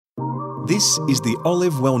This is the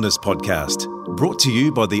Olive Wellness Podcast, brought to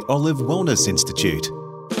you by the Olive Wellness Institute.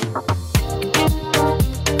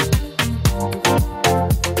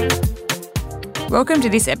 Welcome to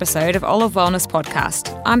this episode of Olive Wellness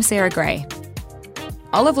Podcast. I'm Sarah Gray.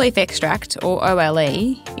 Olive leaf extract, or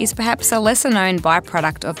OLE, is perhaps a lesser-known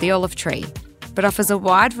byproduct of the olive tree, but offers a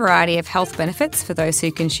wide variety of health benefits for those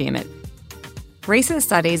who consume it. Recent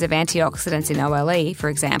studies of antioxidants in OLE, for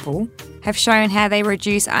example, have shown how they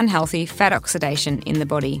reduce unhealthy fat oxidation in the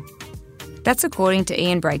body. That's according to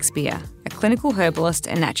Ian Breakspear, a clinical herbalist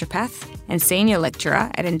and naturopath and senior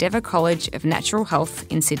lecturer at Endeavour College of Natural Health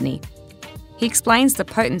in Sydney. He explains the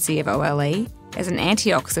potency of OLE as an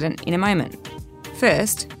antioxidant in a moment.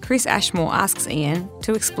 First, Chris Ashmore asks Ian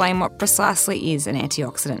to explain what precisely is an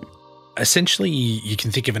antioxidant. Essentially, you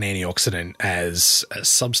can think of an antioxidant as a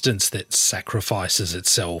substance that sacrifices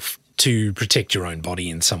itself to protect your own body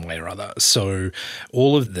in some way or other. So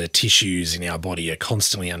all of the tissues in our body are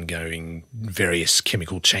constantly undergoing various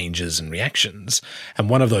chemical changes and reactions. And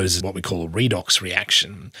one of those is what we call a redox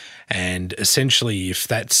reaction. And essentially, if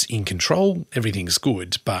that's in control, everything's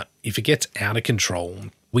good. But if it gets out of control,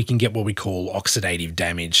 we can get what we call oxidative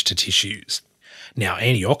damage to tissues. Now,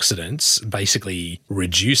 antioxidants basically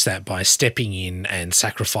reduce that by stepping in and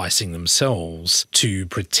sacrificing themselves to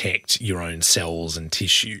protect your own cells and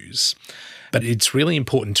tissues. But it's really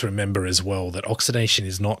important to remember as well that oxidation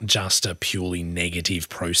is not just a purely negative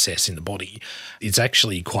process in the body. It's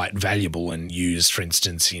actually quite valuable and used, for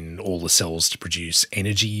instance, in all the cells to produce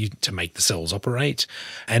energy to make the cells operate.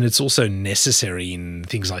 And it's also necessary in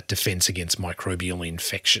things like defense against microbial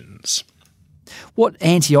infections. What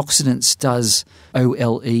antioxidants does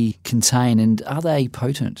OLE contain, and are they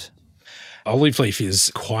potent? Olive leaf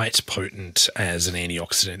is quite potent as an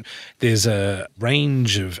antioxidant. There's a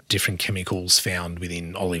range of different chemicals found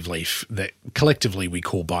within olive leaf that collectively we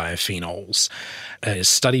call biophenols. A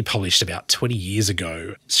study published about 20 years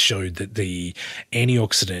ago showed that the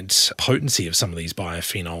antioxidant potency of some of these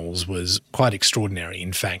biophenols was quite extraordinary.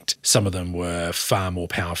 In fact, some of them were far more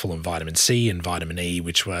powerful than vitamin C and vitamin E,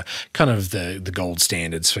 which were kind of the gold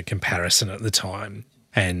standards for comparison at the time.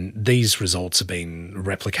 And these results have been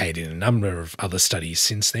replicated in a number of other studies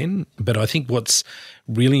since then. But I think what's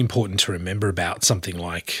really important to remember about something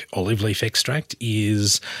like olive leaf extract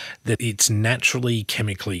is that it's naturally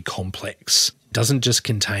chemically complex. Doesn't just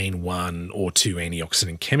contain one or two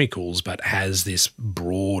antioxidant chemicals, but has this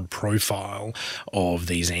broad profile of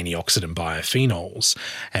these antioxidant biophenols.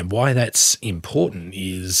 And why that's important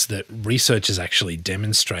is that research has actually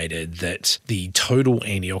demonstrated that the total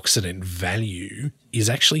antioxidant value is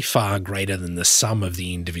actually far greater than the sum of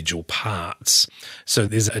the individual parts. So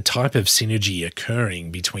there's a type of synergy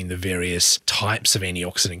occurring between the various types of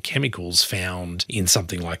antioxidant chemicals found in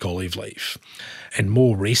something like olive leaf. And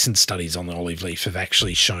more recent studies on the olive leaf have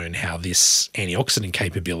actually shown how this antioxidant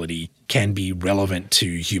capability can be relevant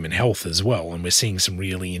to human health as well. And we're seeing some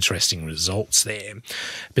really interesting results there.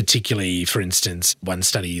 Particularly, for instance, one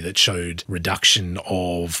study that showed reduction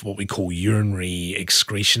of what we call urinary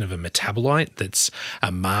excretion of a metabolite that's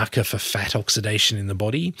a marker for fat oxidation in the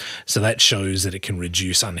body. So that shows that it can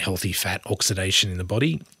reduce unhealthy fat oxidation in the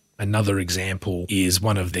body. Another example is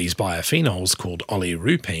one of these biophenols called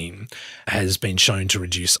oleuropein has been shown to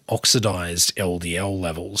reduce oxidized LDL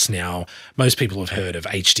levels. Now, most people have heard of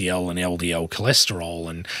HDL and LDL cholesterol,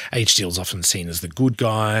 and HDL is often seen as the good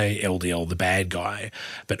guy, LDL the bad guy,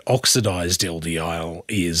 but oxidized LDL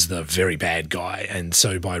is the very bad guy. And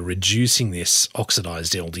so by reducing this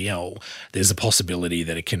oxidized LDL, there's a possibility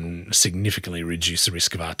that it can significantly reduce the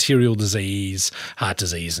risk of arterial disease, heart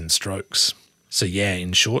disease, and strokes. So yeah,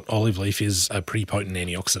 in short, olive leaf is a pretty potent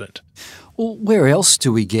antioxidant. Well, where else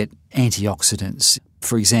do we get antioxidants?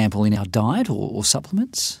 For example, in our diet or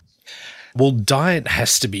supplements? Well, diet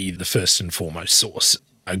has to be the first and foremost source.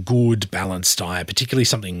 A good, balanced diet, particularly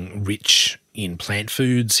something rich in plant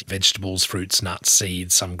foods, vegetables, fruits, nuts,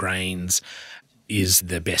 seeds, some grains, is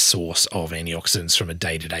the best source of antioxidants from a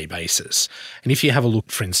day-to-day basis. And if you have a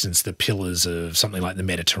look, for instance, the pillars of something like the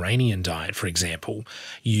Mediterranean diet, for example,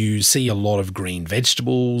 you see a lot of green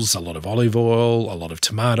vegetables, a lot of olive oil, a lot of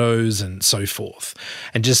tomatoes, and so forth.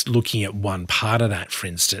 And just looking at one part of that, for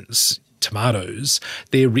instance, tomatoes,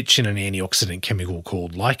 they're rich in an antioxidant chemical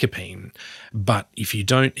called lycopene. But if you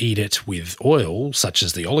don't eat it with oil, such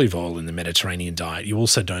as the olive oil in the Mediterranean diet, you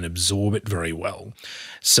also don't absorb it very well.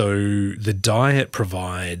 So the diet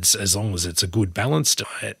provides, as long as it's a good balanced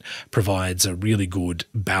diet, provides a really good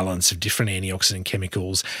balance of different antioxidant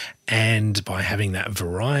chemicals. And by having that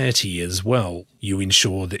variety as well, you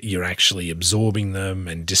ensure that you're actually absorbing them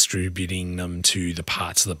and distributing them to the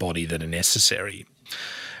parts of the body that are necessary.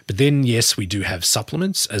 But then, yes, we do have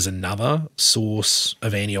supplements as another source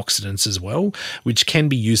of antioxidants as well, which can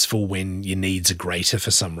be useful when your needs are greater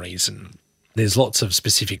for some reason. There's lots of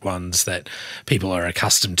specific ones that people are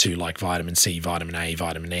accustomed to, like vitamin C, vitamin A,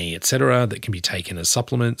 vitamin E, etc., that can be taken as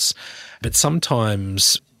supplements. But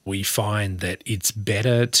sometimes we find that it's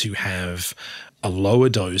better to have a lower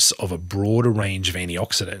dose of a broader range of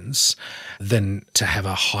antioxidants than to have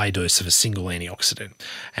a high dose of a single antioxidant.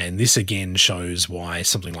 And this again shows why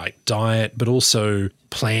something like diet, but also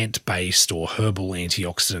plant-based or herbal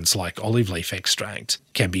antioxidants like olive leaf extract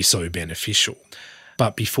can be so beneficial.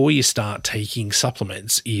 But before you start taking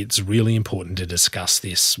supplements, it's really important to discuss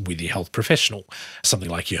this with your health professional, something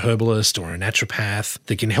like your herbalist or a naturopath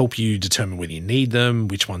that can help you determine whether you need them,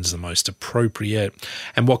 which one's the most appropriate,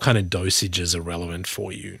 and what kind of dosages are relevant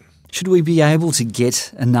for you. Should we be able to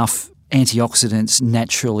get enough antioxidants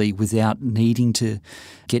naturally without needing to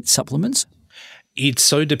get supplements? It's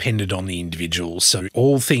so dependent on the individual. So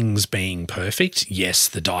all things being perfect, yes,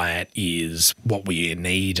 the diet is what we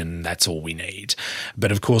need and that's all we need.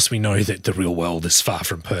 But of course, we know that the real world is far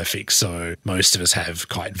from perfect. So most of us have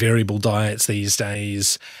quite variable diets these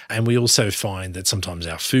days. And we also find that sometimes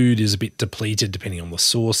our food is a bit depleted depending on the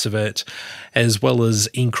source of it, as well as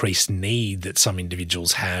increased need that some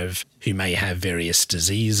individuals have who may have various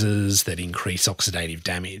diseases that increase oxidative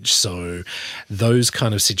damage. So those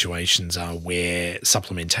kind of situations are where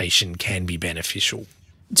supplementation can be beneficial.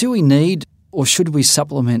 Do we need or should we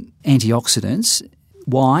supplement antioxidants?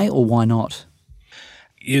 Why or why not?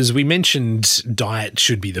 As we mentioned, diet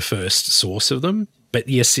should be the first source of them. But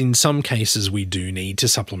yes, in some cases, we do need to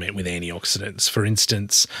supplement with antioxidants. For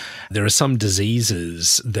instance, there are some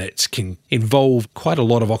diseases that can involve quite a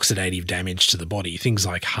lot of oxidative damage to the body, things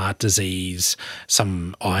like heart disease,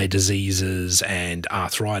 some eye diseases, and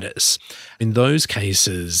arthritis. In those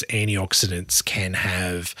cases, antioxidants can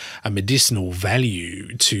have a medicinal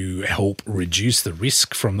value to help reduce the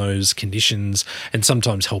risk from those conditions and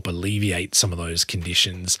sometimes help alleviate some of those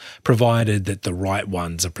conditions, provided that the right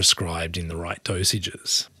ones are prescribed in the right dosage.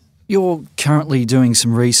 You're currently doing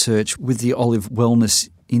some research with the Olive Wellness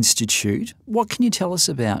Institute. What can you tell us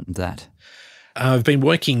about that? I've been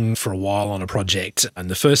working for a while on a project, and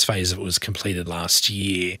the first phase of it was completed last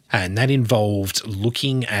year, and that involved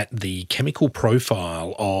looking at the chemical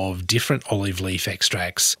profile of different olive leaf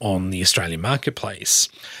extracts on the Australian marketplace.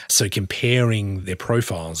 So comparing their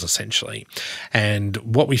profiles, essentially. And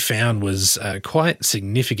what we found was a quite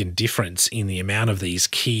significant difference in the amount of these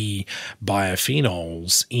key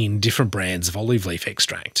biophenols in different brands of olive leaf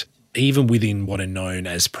extract, even within what are known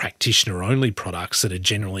as practitioner-only products that are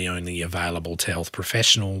generally only available to health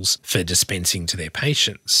professionals for dispensing to their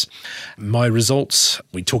patients. My results,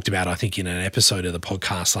 we talked about, I think, in an episode of the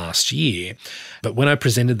podcast last year, but when I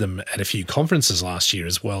presented them at a few conferences last year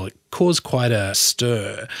as well, it caused quite a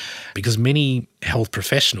stir because many health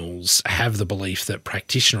professionals have the belief that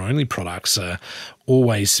practitioner-only products are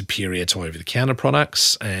always superior to over-the-counter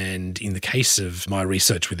products. And in the case of my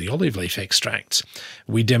research with the olive leaf extract,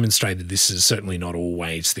 we demonstrated this is certainly not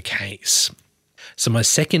always the case. So my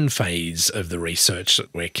second phase of the research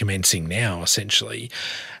that we're commencing now, essentially,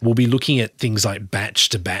 will be looking at things like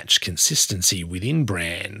batch-to-batch consistency within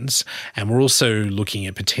brands, and we're also looking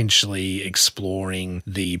at potentially exploring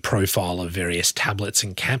the profile of various tablets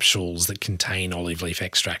and capsules that contain olive leaf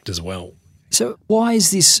extract as well. So why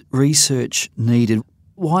is this research needed?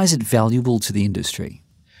 Why is it valuable to the industry?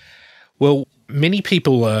 Well, many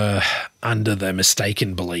people are under the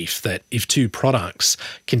mistaken belief that if two products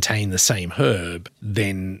contain the same herb,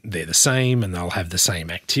 then they're the same and they'll have the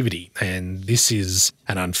same activity. And this is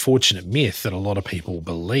an unfortunate myth that a lot of people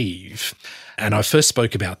believe. And I first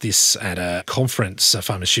spoke about this at a conference, a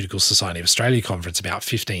Pharmaceutical Society of Australia conference about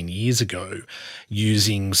 15 years ago,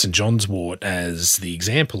 using St John's wort as the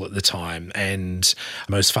example at the time. And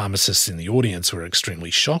most pharmacists in the audience were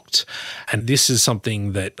extremely shocked. And this is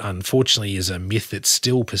something that unfortunately is a myth that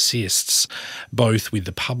still persists, both with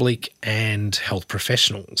the public and health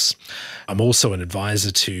professionals. I'm also an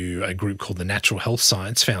advisor to a group called the Natural Health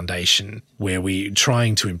Science Foundation, where we're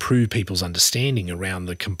trying to improve people's understanding around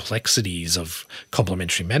the complexities of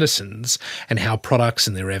complementary medicines and how products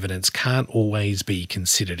and their evidence can't always be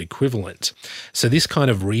considered equivalent. So this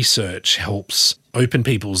kind of research helps open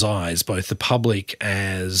people's eyes, both the public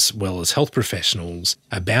as well as health professionals,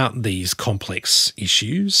 about these complex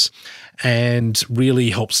issues, and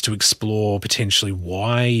really helps to explore potentially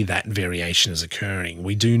why that variation is occurring.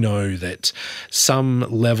 We do know that some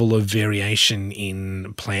level of variation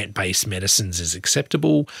in plant-based medicines is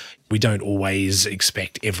acceptable. We don't always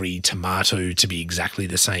expect every tomato to be exactly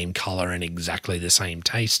the same colour and exactly the same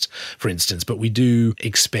taste, for instance, but we do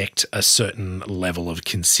expect a certain level of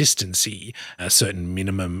consistency, a certain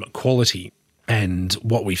minimum quality. And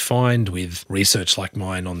what we find with research like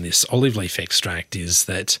mine on this olive leaf extract is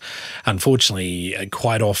that, unfortunately,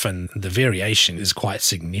 quite often the variation is quite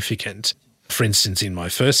significant. For instance, in my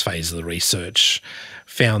first phase of the research,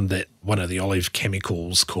 found that one of the olive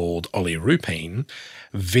chemicals called oleuropein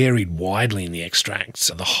varied widely in the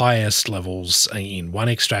extracts, the highest levels in one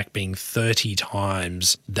extract being 30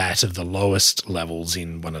 times that of the lowest levels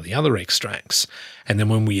in one of the other extracts. And then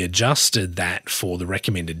when we adjusted that for the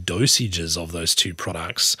recommended dosages of those two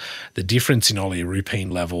products, the difference in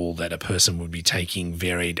oleuropein level that a person would be taking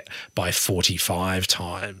varied by 45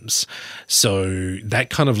 times. So that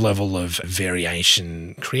kind of level of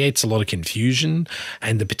variation creates a lot of confusion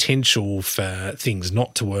and the potential for things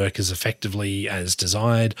not to work as effectively as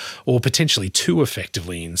desired, or potentially too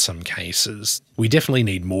effectively in some cases. We definitely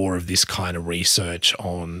need more of this kind of research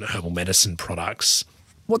on herbal medicine products.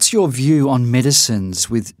 What's your view on medicines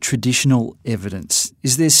with traditional evidence?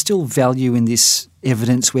 Is there still value in this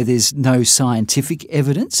evidence where there's no scientific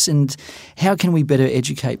evidence? And how can we better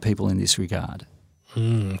educate people in this regard?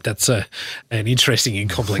 That's an interesting and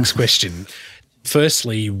complex question.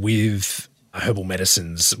 Firstly, with herbal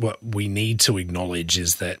medicines, what we need to acknowledge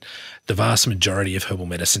is that the vast majority of herbal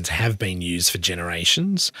medicines have been used for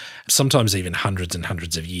generations, sometimes even hundreds and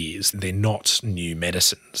hundreds of years. They're not new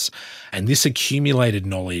medicines. And this accumulated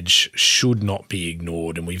knowledge should not be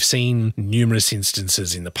ignored. And we've seen numerous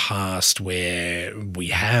instances in the past where we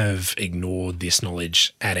have ignored this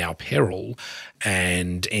knowledge at our peril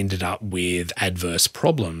and ended up with adverse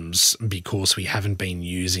problems because we haven't been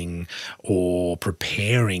using or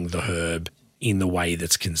preparing the herb in the way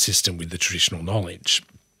that's consistent with the traditional knowledge.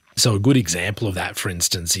 So a good example of that, for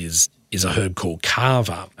instance, is a herb called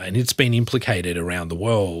kava, and it's been implicated around the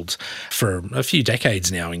world for a few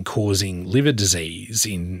decades now in causing liver disease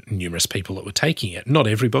in numerous people that were taking it. Not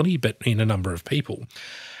everybody, but in a number of people.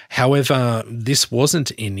 However, this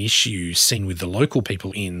wasn't an issue seen with the local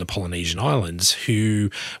people in the Polynesian islands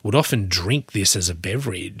who would often drink this as a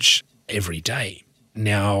beverage every day.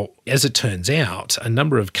 Now, as it turns out, a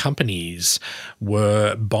number of companies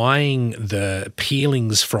were buying the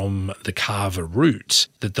peelings from the kava root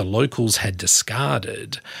that the locals had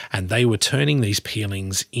discarded, and they were turning these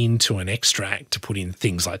peelings into an extract to put in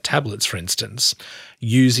things like tablets, for instance,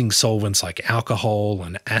 using solvents like alcohol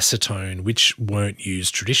and acetone, which weren't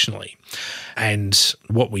used traditionally. And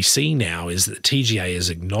what we see now is that TGA has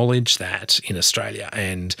acknowledged that in Australia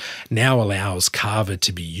and now allows kava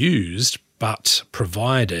to be used, but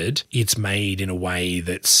provided it's made in a way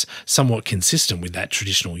that's somewhat consistent with that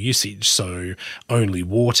traditional usage. So only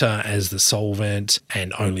water as the solvent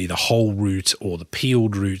and only the whole root or the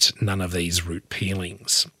peeled root, none of these root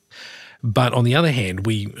peelings. But on the other hand,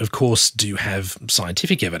 we, of course, do have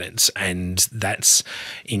scientific evidence, and that's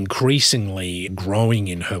increasingly growing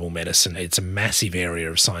in herbal medicine. It's a massive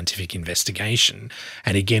area of scientific investigation.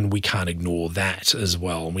 And again, we can't ignore that as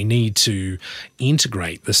well. We need to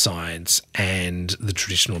integrate the science and the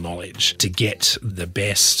traditional knowledge to get the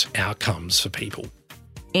best outcomes for people.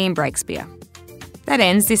 Ian Breakspear. That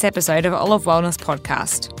ends this episode of Olive Wellness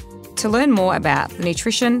Podcast. To learn more about the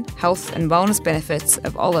nutrition, health and wellness benefits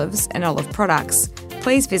of olives and olive products,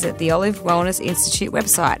 please visit the Olive Wellness Institute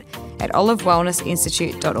website at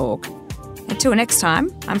olivewellnessinstitute.org. Until next time,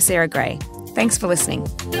 I'm Sarah Gray. Thanks for listening.